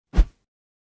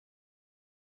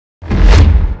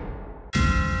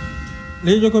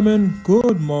Ladies and gentlemen,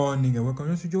 good morning and welcome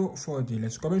to the studio for the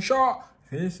Let's Comment Show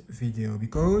this video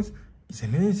because it's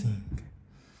amazing.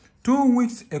 2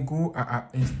 weeks ago, I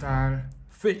installed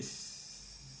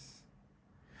Face.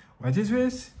 What is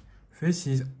Face? Face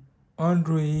is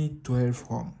Android 12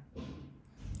 ROM.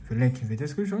 The link in the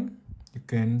description. You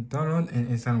can download and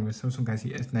install with Samsung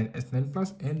Galaxy S9, S9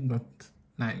 Plus, and Note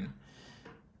 9.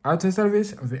 How to install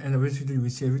this? At the end of this video, you will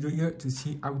see a video here to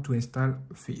see how to install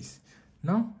Face.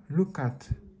 Now, look at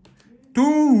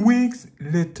 2 weeks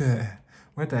later.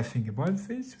 What I think about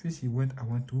Face. Face is what I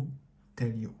want to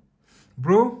tell you.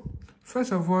 Bro,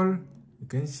 first of all, you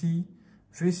can see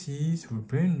Face is a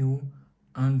brand new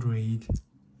Android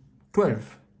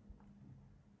 12.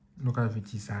 Look at the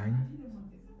design.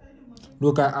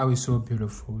 Look at how it's so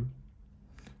beautiful.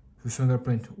 The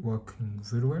fingerprint working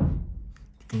very well.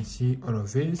 You can see all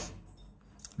of this.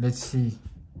 Let's see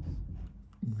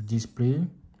the display.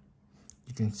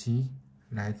 You can see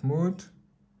light mode.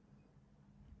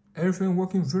 Everything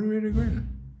working very, very good.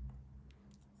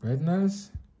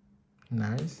 Brightness,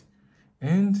 nice,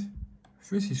 and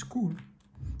Face is cool.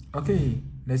 Okay,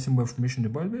 let's see more information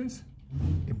about this.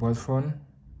 About phone,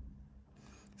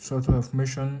 sort of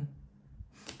information.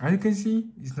 As you can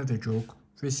see, it's not a joke.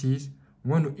 Face is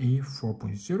 108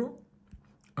 4.0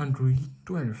 Android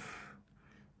 12.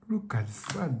 Look at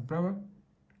that, brother.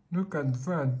 Look at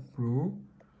that, bro.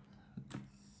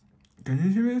 Can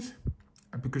you see this?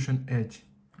 Application Edge.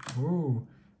 Oh,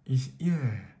 it's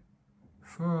here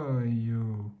for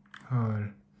you all.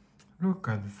 Look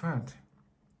at that.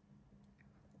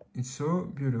 It's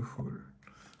so beautiful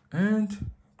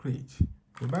and great.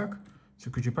 Go back.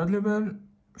 Security pad level,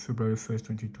 February 1st,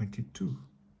 2022.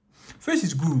 Face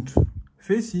is good.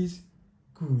 Face is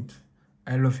good.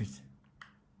 I love it.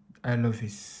 I love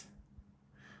this.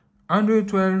 Android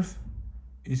 12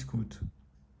 is good.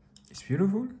 It's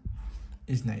beautiful.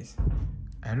 It's nice.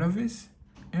 I love this,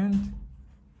 and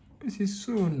this is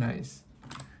so nice.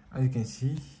 As you can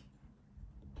see,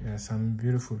 there are some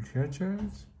beautiful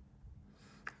features.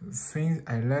 Things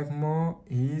I like more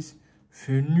is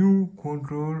the new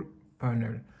control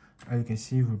panel. As you can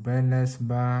see, the brightness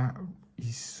bar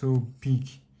is so big,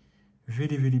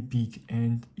 very, very big,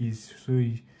 and is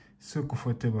so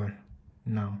comfortable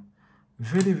now.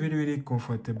 Very, very, very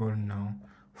comfortable now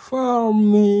for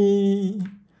me.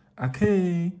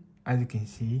 Okay, as you can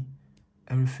see,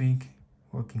 everything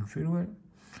working very well.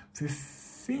 The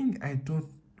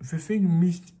thing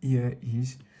missed here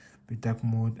is the dark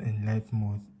mode and light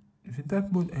mode. The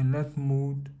dark mode and light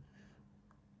mode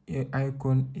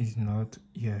icon is not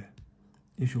here.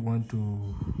 If you want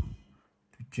to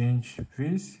change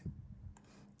this,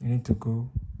 you need to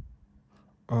go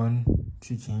on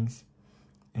settings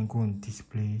and go on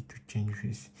display to change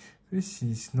this. This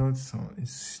is not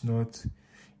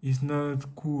it's not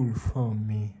cool for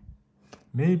me.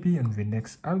 Maybe on the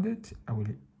next update I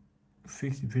will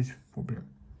fix this problem.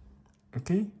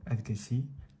 Okay, as you can see,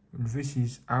 this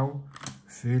is how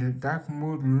the dark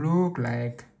mode look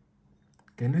like.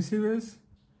 Can you see this?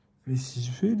 This is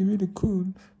really, really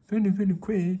cool, very, very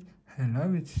great. I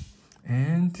love it.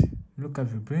 And look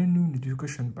at the brand new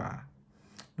notification bar.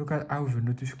 Look at how the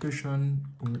notification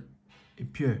will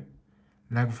appear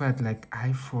like that, like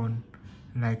iPhone.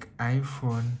 Can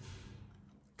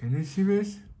you see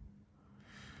this?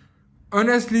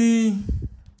 Honestly,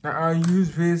 I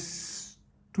use this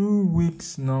 2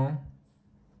 weeks now,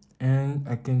 and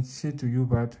I can say to you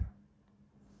that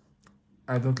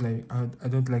I don't like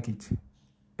it.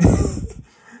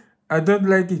 I don't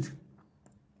like it.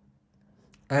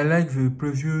 I like the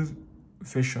previous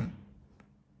version.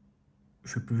 In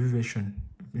the previous version,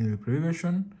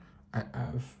 I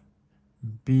have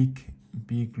big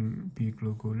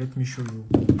logo. Let me show you.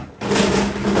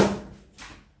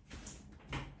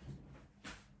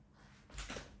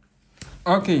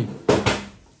 Okay,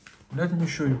 let me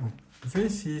show you.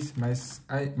 This is my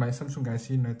Samsung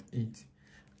Galaxy Note 8,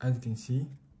 as you can see,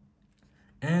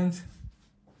 and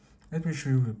let me show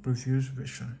you the previous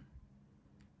version.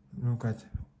 Look at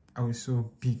how it's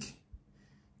so big.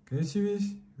 Can you see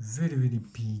this? Very, very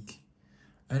big.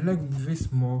 I like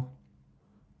this more.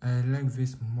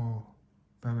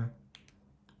 Baba,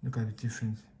 look at the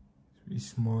difference. It's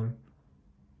small.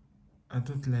 I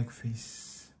don't like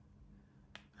this.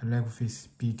 I like this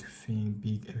big thing,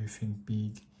 big, everything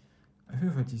big. I feel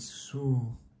that it's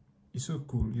so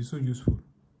cool, it's so useful.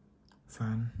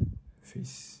 Fun,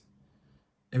 face.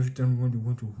 Every time when you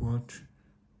want to watch,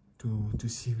 to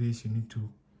see this, you need to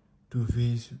do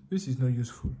this. This is not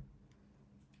useful.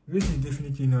 This is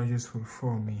definitely not useful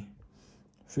for me.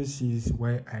 This is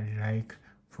why I like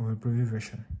for the previous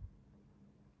version.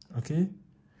 Okay,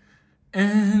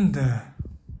 and the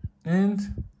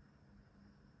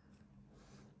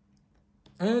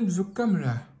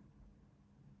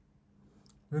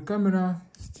camera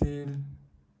still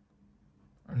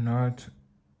not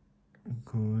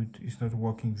good. It's not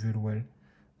working very well.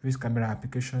 This camera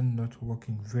application not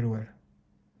working very well.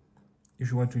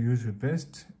 If you want to use the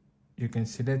best, you can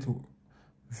select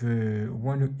the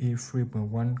 108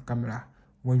 3.1 camera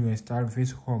when you install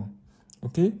this ROM.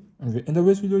 Okay, at the end of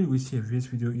this video you will see this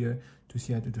video here to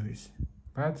see how to do this,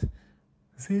 but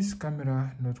this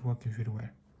camera not working very well.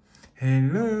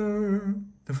 Hello,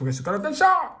 don't forget to comment and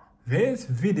share this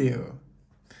video.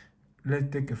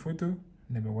 Let's take a photo.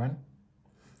 Number 1.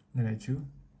 Number 2.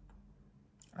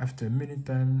 After many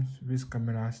times this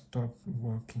camera stopped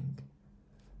working,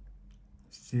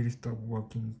 still stop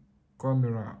working.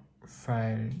 Camera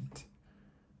failed.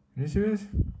 You see this?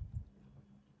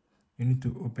 You need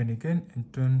to open again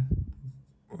and turn.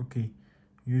 Okay,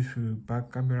 use the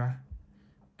back camera,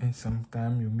 and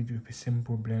sometimes you meet with the same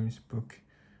problems.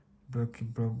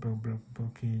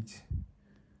 Blockage.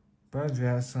 But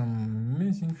there are some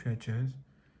amazing features.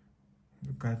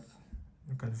 Look at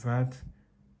that.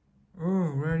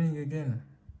 Oh, running again.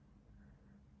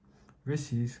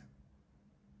 This is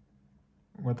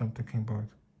what I'm talking about.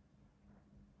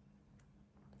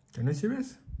 Can you see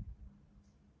this?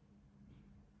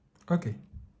 Okay.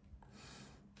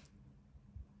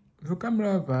 The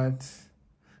camera that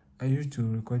I use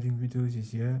to recording videos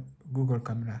is here, Google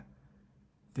camera.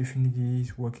 Definitely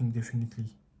is working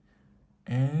definitely.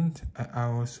 And I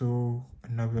also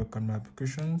another camera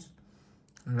applications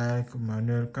like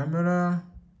manual camera,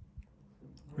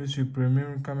 which is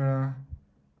premium camera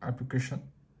application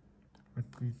that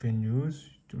we can use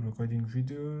to recording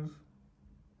videos,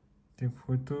 take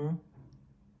photo.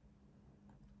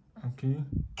 Okay,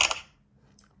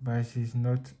 but it's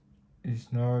not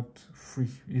free.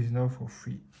 It's not for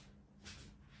free.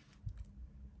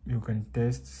 You can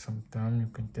test sometime. You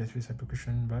can test this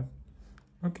application, but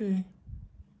okay.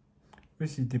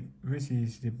 This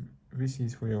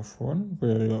is for your phone.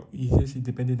 This is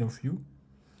dependent of you.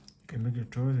 You can make your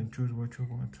choice and choose what you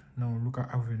want. Now look at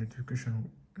how the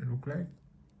notification look like.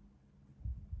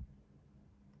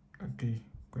 Okay,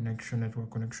 network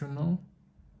connection now.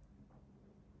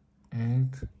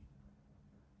 And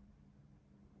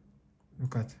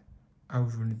look at how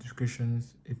the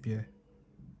notifications appear.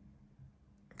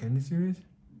 Can you see it?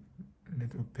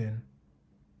 Let's open.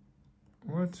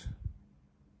 What?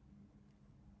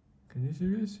 Can you see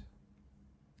this?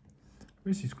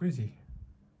 This is crazy.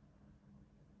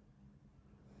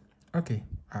 Okay,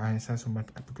 I installed some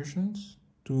applications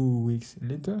 2 weeks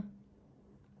later,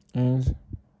 and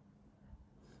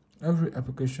every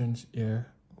applications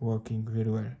here working very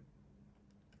well.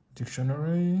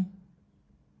 Dictionary,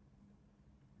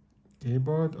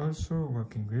 keyboard also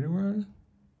working very well.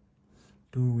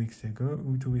 2 weeks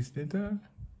later,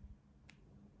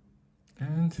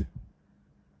 and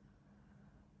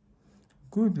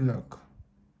good luck.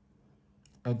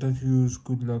 I don't use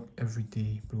good luck every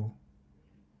day, bro,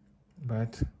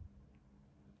 but you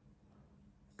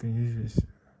can use this.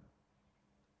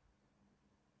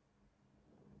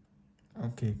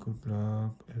 Okay, good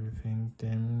luck, everything.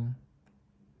 Then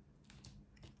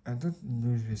I don't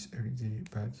use this every day,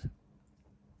 but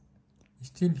it's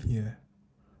still here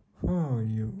for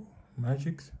you.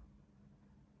 Magics.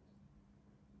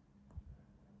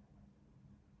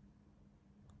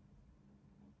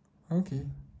 Okay,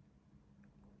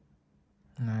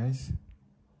 nice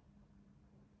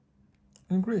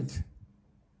and great.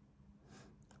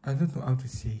 I don't know how to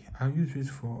say. I use this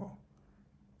for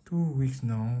 2 weeks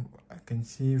now. I can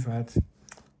see that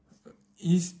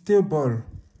it's stable.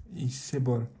 It's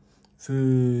stable.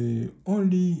 The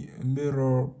only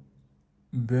mirror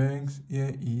banks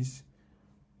here is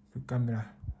the camera.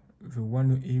 The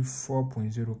 108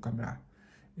 4.0 camera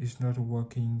is not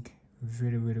working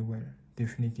very well,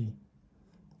 definitely.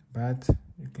 But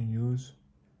you can use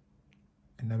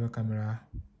another camera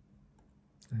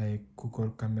like Google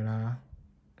camera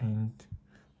and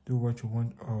do what you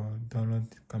want, or download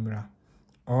camera.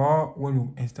 Or when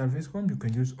you install this one, you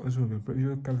can use also the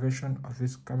previous version of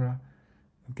this camera.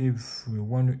 Okay, with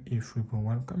 108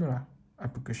 3.1 camera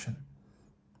application.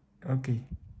 Okay,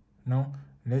 now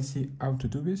let's see how to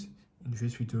do this in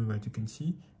this video. What you can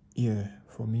see here,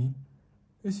 for me,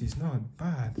 this is not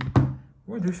bad.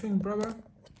 What do you think, brother?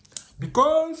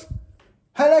 Because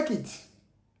I like it.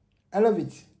 I love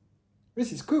it.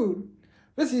 This is cool.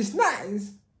 This is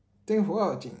nice. Thanks for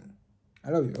watching.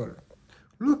 I love you all.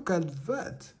 Look at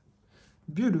that.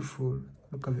 Beautiful.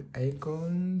 Look at the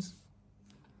icons.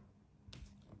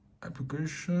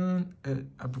 Application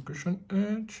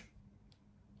edge.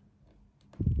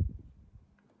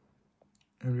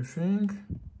 everything.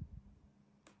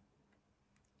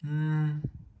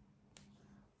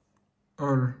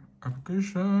 All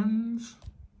applications.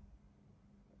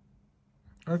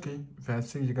 Okay, we have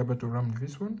 6 GB of RAM with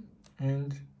this one,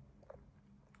 and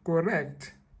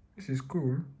correct. This is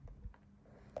cool.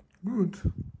 Good.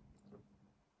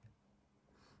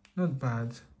 Not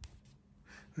bad.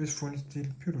 This phone is still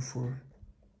beautiful.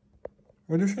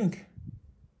 What do you think?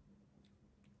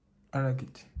 I like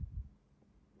it.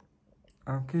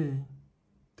 Okay,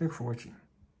 thanks for watching.